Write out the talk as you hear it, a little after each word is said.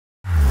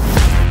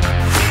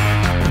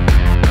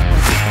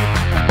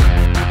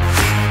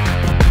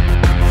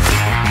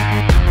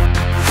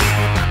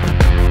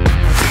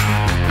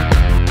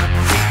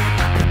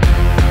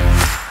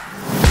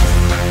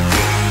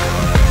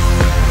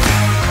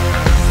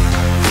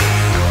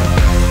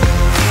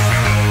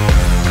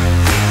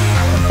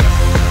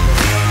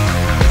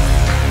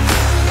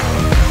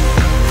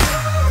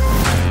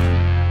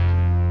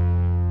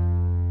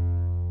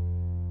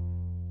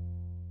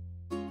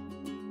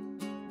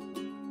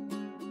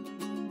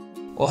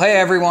Well, hey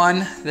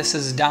everyone, this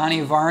is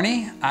Donnie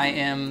Varney. I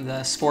am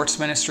the sports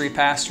ministry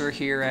pastor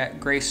here at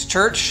Grace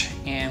Church,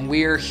 and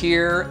we are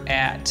here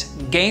at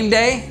Game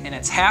Day, and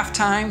it's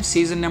halftime,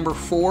 season number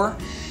 4.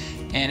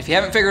 And if you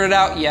haven't figured it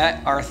out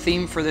yet, our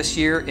theme for this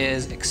year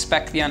is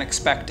Expect the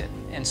Unexpected.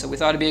 And so we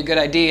thought it'd be a good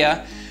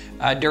idea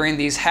during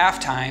these half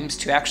times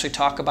to actually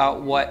talk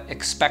about what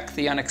Expect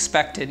the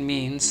Unexpected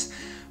means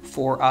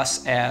for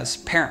us as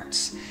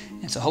parents.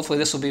 And so hopefully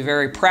this will be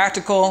very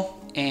practical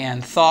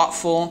and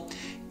thoughtful.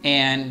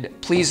 And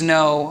please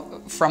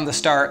know from the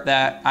start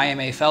that I am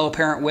a fellow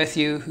parent with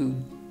you who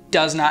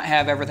does not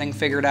have everything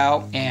figured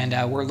out,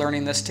 and we're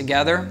learning this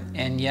together.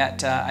 And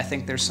yet I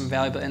think there's some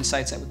valuable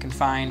insights that we can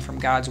find from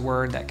God's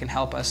Word that can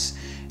help us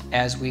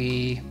as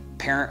we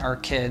parent our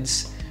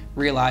kids,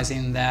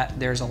 realizing that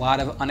there's a lot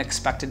of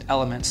unexpected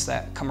elements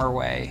that come our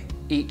way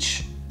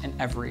each and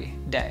every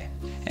day.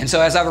 And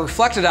so as I've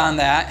reflected on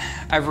that,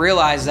 I've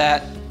realized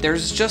that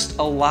there's just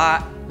a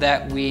lot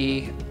that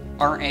we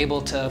aren't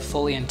able to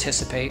fully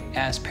anticipate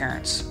as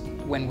parents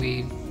when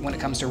it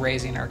comes to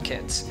raising our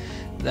kids.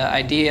 The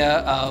idea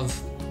of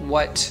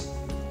what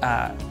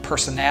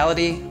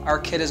personality our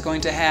kid is going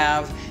to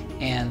have,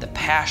 and the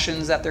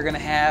passions that they're going to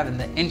have, and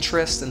the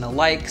interests and the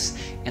likes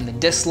and the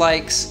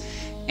dislikes,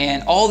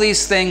 and all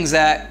these things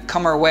that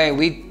come our way,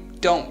 we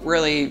don't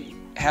really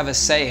have a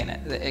say in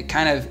it. It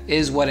kind of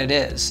is what it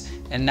is,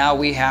 and now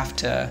we have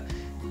to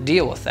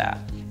deal with that.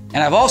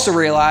 And I've also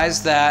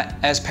realized that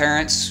as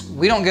parents,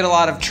 we don't get a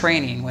lot of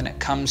training when it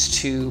comes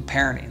to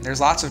parenting.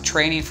 There's lots of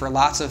training for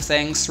lots of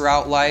things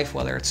throughout life,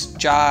 whether it's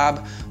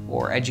job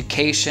or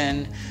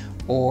education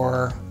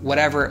or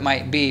whatever it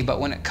might be.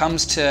 But when it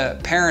comes to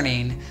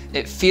parenting,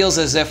 it feels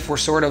as if we're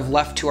sort of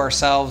left to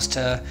ourselves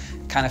to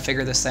kind of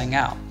figure this thing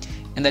out.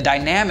 And the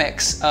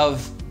dynamics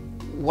of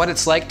what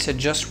it's like to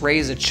just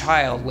raise a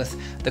child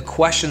with the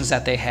questions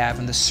that they have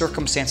and the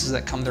circumstances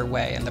that come their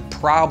way and the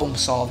problem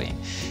solving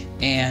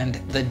and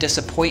the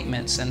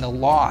disappointments and the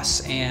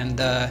loss and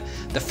the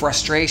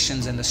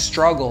frustrations and the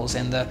struggles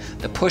and the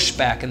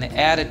pushback and the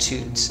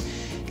attitudes.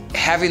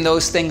 Having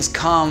those things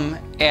come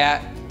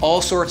at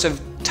all sorts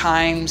of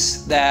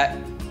times that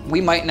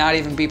we might not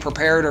even be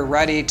prepared or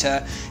ready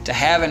to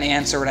have an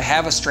answer or to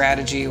have a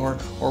strategy or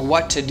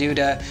what to do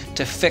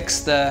to fix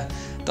the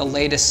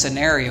latest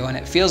scenario. And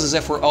it feels as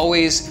if we're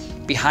always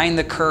behind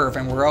the curve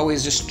and we're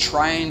always just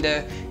trying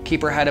to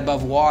keep our head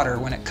above water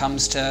when it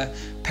comes to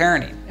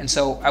parenting. And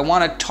so I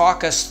want to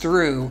talk us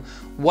through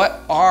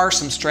what are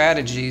some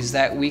strategies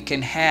that we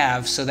can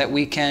have so that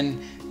we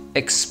can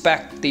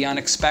expect the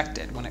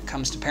unexpected when it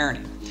comes to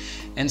parenting.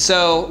 And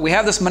so we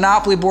have this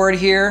Monopoly board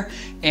here,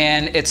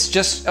 and it's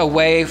just a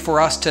way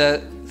for us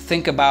to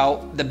think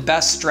about the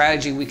best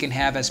strategy we can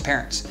have as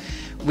parents.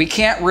 We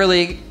can't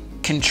really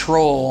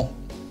control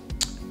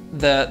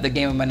the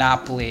game of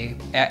Monopoly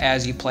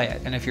as you play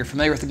it. And if you're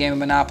familiar with the game of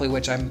Monopoly,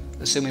 which I'm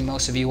assuming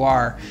most of you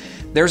are,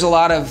 there's a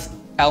lot of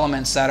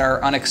elements that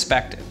are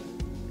unexpected,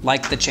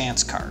 like the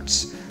chance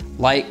cards.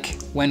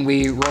 Like when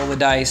we roll the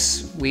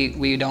dice,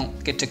 we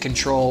don't get to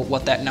control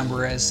what that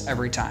number is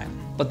every time.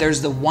 But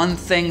there's the one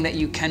thing that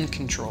you can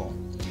control.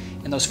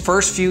 And those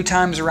first few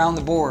times around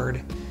the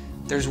board,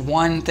 there's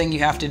one thing you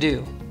have to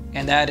do,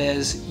 and that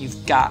is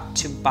you've got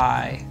to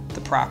buy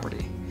the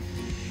property.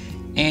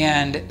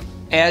 And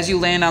as you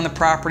land on the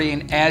property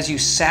and as you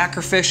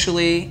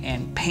sacrificially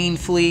and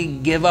painfully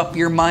give up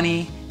your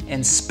money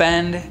and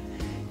spend,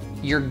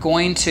 you're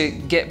going to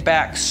get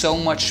back so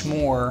much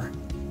more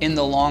in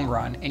the long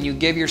run, and you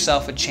give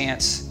yourself a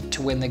chance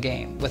to win the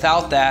game.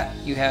 Without that,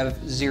 you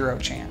have zero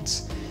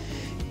chance.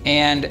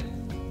 And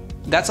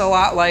that's a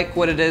lot like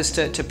what it is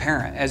to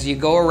parent. As you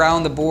go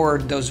around the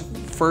board those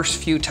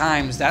first few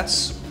times,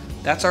 that's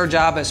our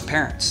job as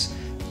parents.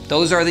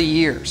 Those are the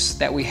years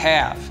that we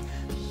have.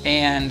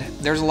 And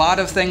there's a lot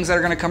of things that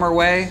are going to come our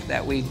way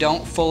that we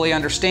don't fully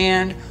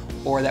understand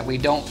or that we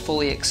don't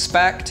fully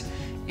expect,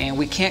 and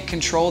we can't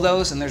control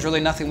those, and there's really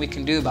nothing we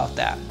can do about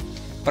that.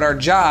 But our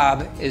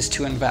job is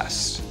to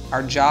invest.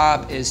 Our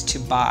job is to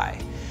buy.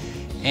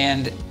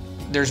 And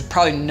there's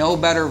probably no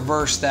better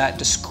verse that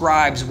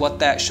describes what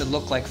that should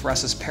look like for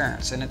us as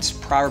parents, and it's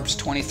Proverbs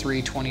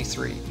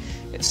 23:23.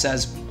 It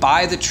says,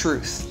 "Buy the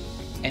truth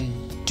and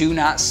do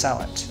not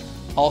sell it.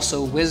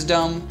 Also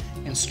wisdom,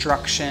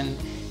 instruction,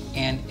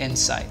 and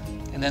insight."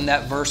 And then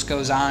that verse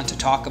goes on to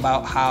talk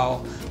about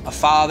how a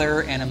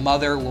father and a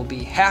mother will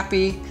be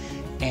happy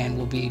and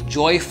will be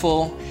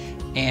joyful,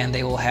 and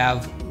they will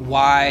have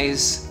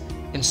wise,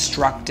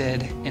 instructed,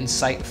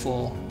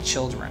 insightful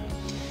children.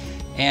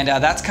 And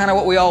that's kind of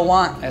what we all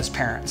want as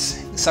parents.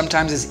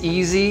 Sometimes it's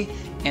easy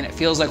and it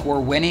feels like we're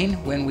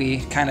winning when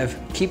we kind of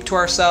keep to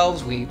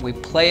ourselves, we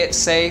play it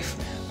safe,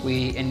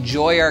 we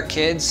enjoy our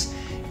kids,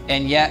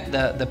 and yet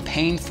the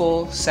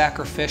painful,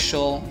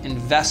 sacrificial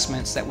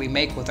investments that we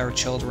make with our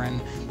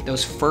children,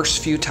 those first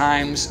few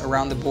times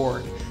around the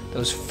board,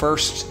 those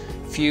first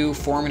few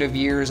formative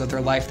years of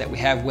their life that we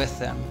have with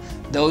them,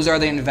 those are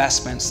the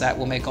investments that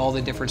will make all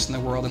the difference in the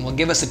world and will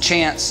give us a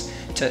chance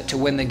to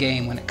win the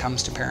game when it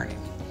comes to parenting.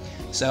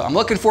 So I'm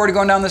looking forward to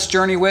going down this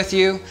journey with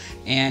you,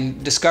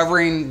 and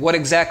discovering what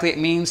exactly it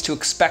means to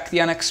expect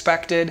the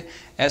unexpected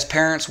as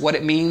parents, what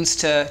it means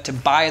to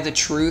buy the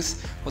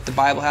truth, what the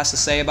Bible has to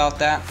say about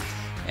that.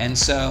 And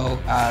so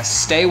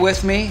stay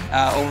with me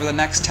over the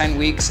next 10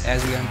 weeks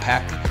as we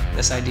unpack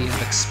this idea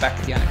of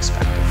expect the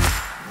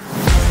unexpected.